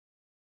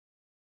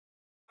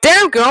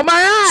Damn, girl, my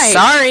eye!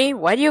 Sorry,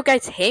 why do you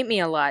guys hate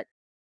me a lot?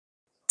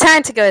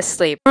 Time to go to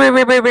sleep.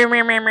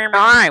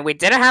 Alright, we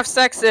didn't have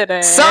sex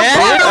today.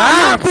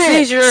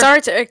 Seizure. Sorry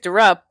to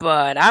interrupt,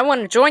 but I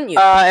want to join you.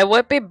 It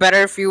would be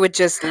better if you would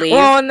just leave.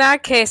 Well, in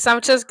that case,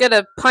 I'm just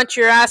gonna punch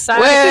your ass out.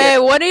 Wait,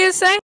 what are you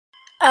saying?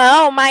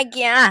 Oh my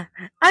god,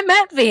 I'm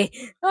Envy.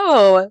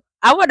 Oh,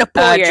 I want to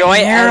pull your Joy,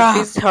 hair off.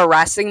 Envy's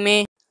harassing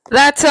me.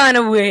 That's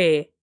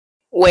Ennui.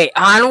 Wait,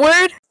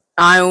 onward?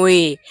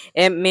 Ennui.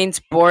 It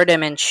means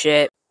boredom and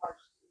shit.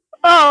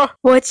 Oh,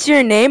 what's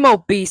your name,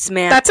 obese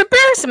man? That's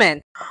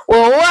embarrassment.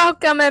 Well,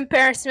 welcome,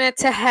 embarrassment,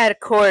 to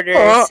headquarters.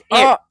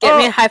 Here, get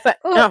me a high five.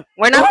 No,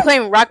 we're not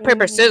playing rock,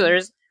 paper,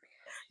 scissors.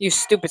 You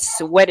stupid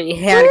sweaty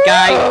hand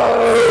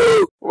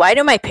guy. Why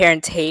do my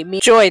parents hate me?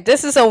 Joy,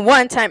 this is a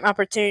one-time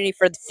opportunity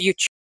for the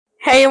future.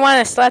 Hey, you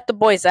want to slap the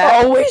boys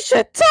out? Oh, we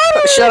should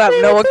shut up.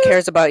 No one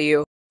cares about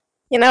you.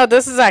 You know,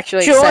 this is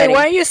actually Joy, exciting.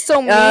 why are you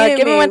so mean to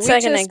give me me? 1 We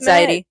second, just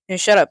anxiety. met.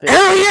 And shut up.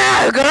 Hell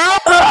yeah,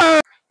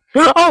 girl!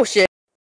 Oh, shit.